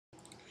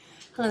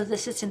Hello,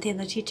 this is Cynthia in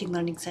the Teaching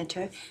Learning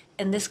Center,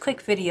 and this quick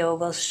video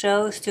will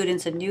show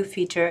students a new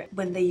feature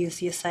when they use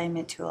the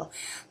assignment tool.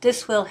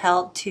 This will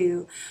help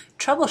to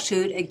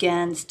troubleshoot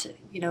against,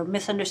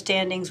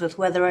 misunderstandings with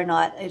whether or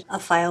not a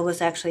file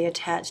was actually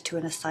attached to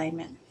an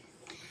assignment.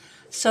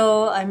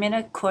 So I'm in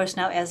a course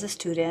now as a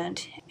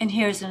student, and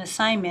here's an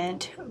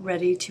assignment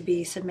ready to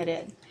be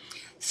submitted.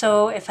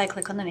 So if I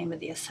click on the name of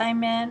the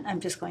assignment,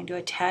 I'm just going to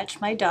attach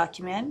my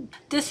document.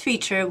 This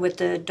feature with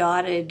the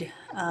dotted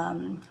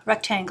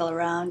rectangle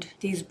around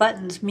these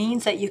buttons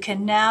means that you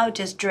can now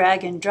just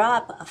drag and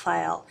drop a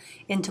file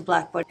into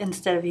Blackboard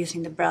instead of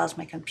using the Browse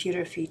My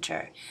Computer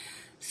feature.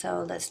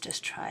 So let's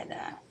just try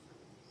that.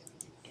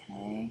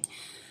 Okay,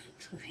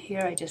 so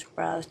here I just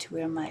browse to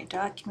where my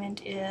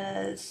document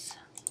is.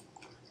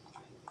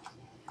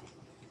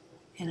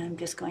 And I'm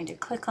just going to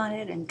click on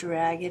it and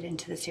drag it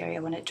into this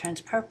area. When it turns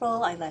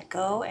purple, I let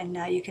go, and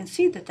now you can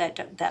see that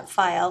that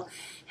file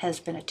has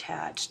been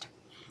attached.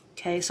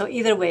 Okay, so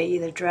either way,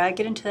 either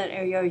drag it into that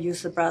area or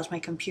use the Browse My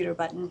Computer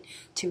button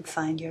to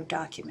find your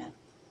document.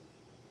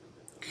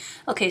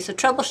 Okay, so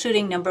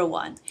troubleshooting number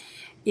one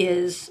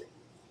is,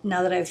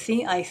 now that I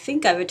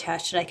think I've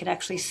attached it, I can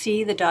actually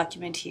see the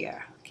document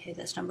here. Okay,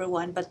 that's number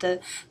one. But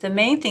the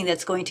main thing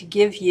that's going to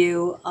give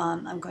you,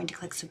 I'm going to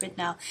click Submit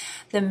now.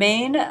 The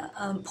main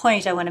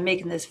point I want to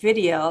make in this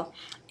video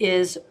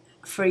is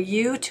for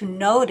you to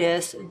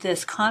notice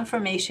this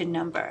confirmation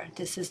number.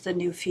 This is the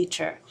new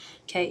feature.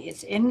 Okay,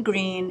 it's in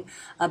green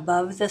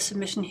above the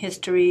submission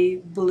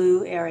history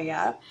blue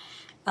area.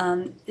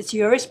 It's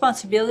your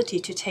responsibility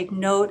to take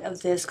note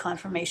of this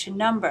confirmation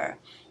number.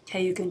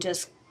 Okay, you can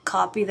just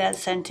copy that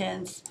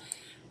sentence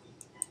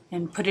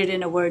and put it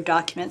in a Word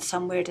document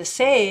somewhere to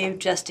save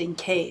just in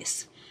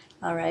case.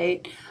 All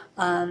right.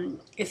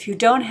 If you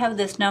don't have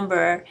this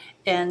number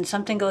and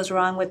something goes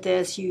wrong with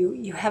this,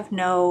 you have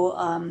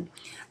no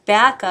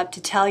backup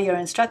to tell your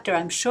instructor,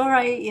 I'm sure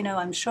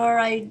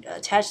I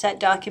attached that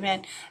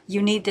document.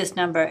 You need this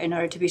number in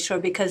order to be sure,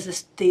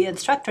 because the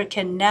instructor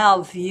can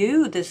now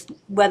view this,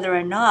 whether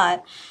or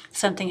not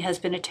something has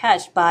been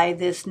attached, by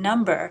this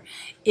number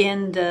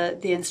in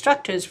the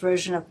instructor's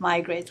version of My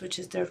Grades, which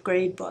is their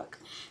grade book.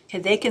 Okay,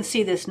 they can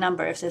see this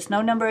number. If there's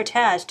no number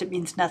attached, it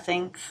means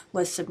nothing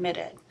was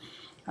submitted.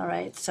 All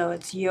right, so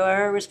it's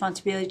your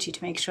responsibility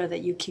to make sure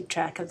that you keep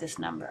track of this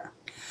number.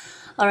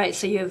 All right,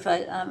 so you've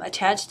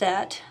attached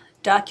that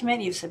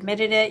document, you've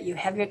submitted it, you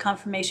have your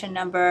confirmation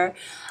number.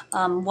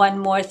 One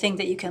more thing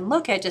that you can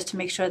look at just to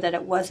make sure that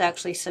it was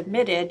actually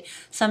submitted,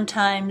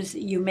 sometimes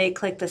you may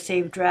click the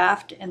Save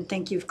Draft and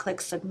think you've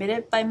clicked Submit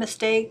It by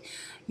mistake.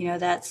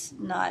 That's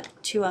not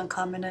too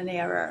uncommon an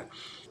error.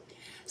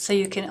 So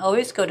you can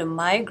always go to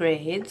My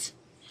Grades,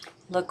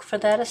 look for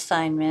that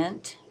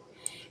assignment,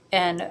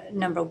 and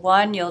number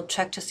one, you'll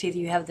check to see that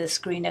you have this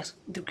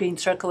the green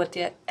circle with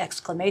the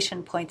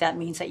exclamation point. That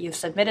means that you've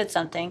submitted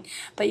something.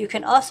 But you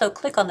can also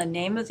click on the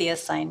name of the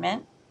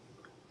assignment,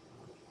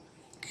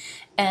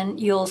 and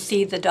you'll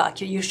see the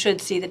document. You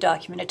should see the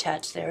document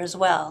attached there as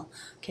well.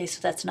 Okay, so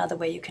that's another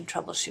way you can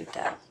troubleshoot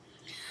that.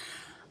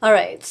 All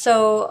right,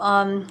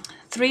 so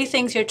 3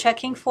 things you're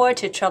checking for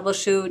to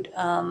troubleshoot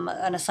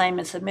an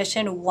assignment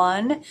submission.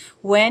 1,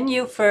 when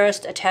you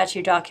first attach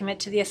your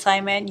document to the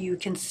assignment, you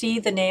can see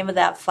the name of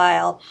that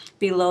file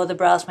below the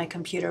Browse My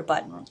Computer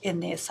button in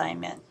the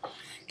assignment.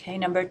 Okay,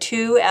 number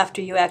 2, after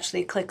you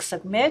actually click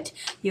Submit,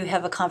 you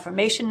have a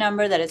confirmation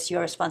number that it's your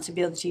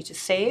responsibility to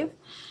save.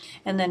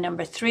 And then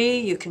number 3,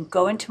 you can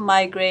go into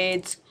My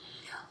Grades,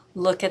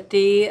 look at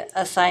the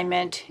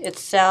assignment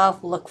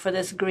itself, look for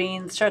this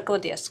green circle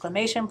with the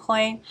exclamation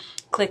point,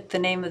 click the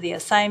name of the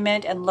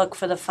assignment, and look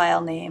for the file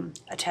name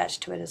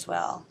attached to it as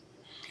well.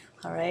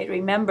 All right,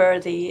 remember,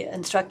 the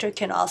instructor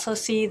can also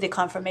see the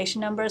confirmation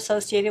number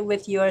associated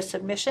with your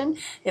submission.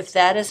 If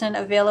that isn't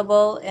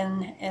available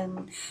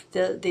in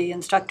the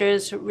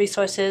instructor's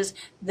resources,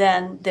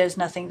 then there's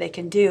nothing they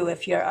can do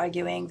if you're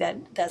arguing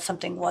that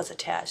something was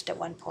attached at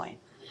one point.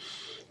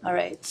 All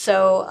right,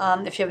 so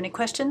if you have any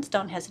questions,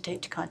 don't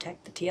hesitate to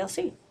contact the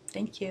TLC.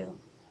 Thank you.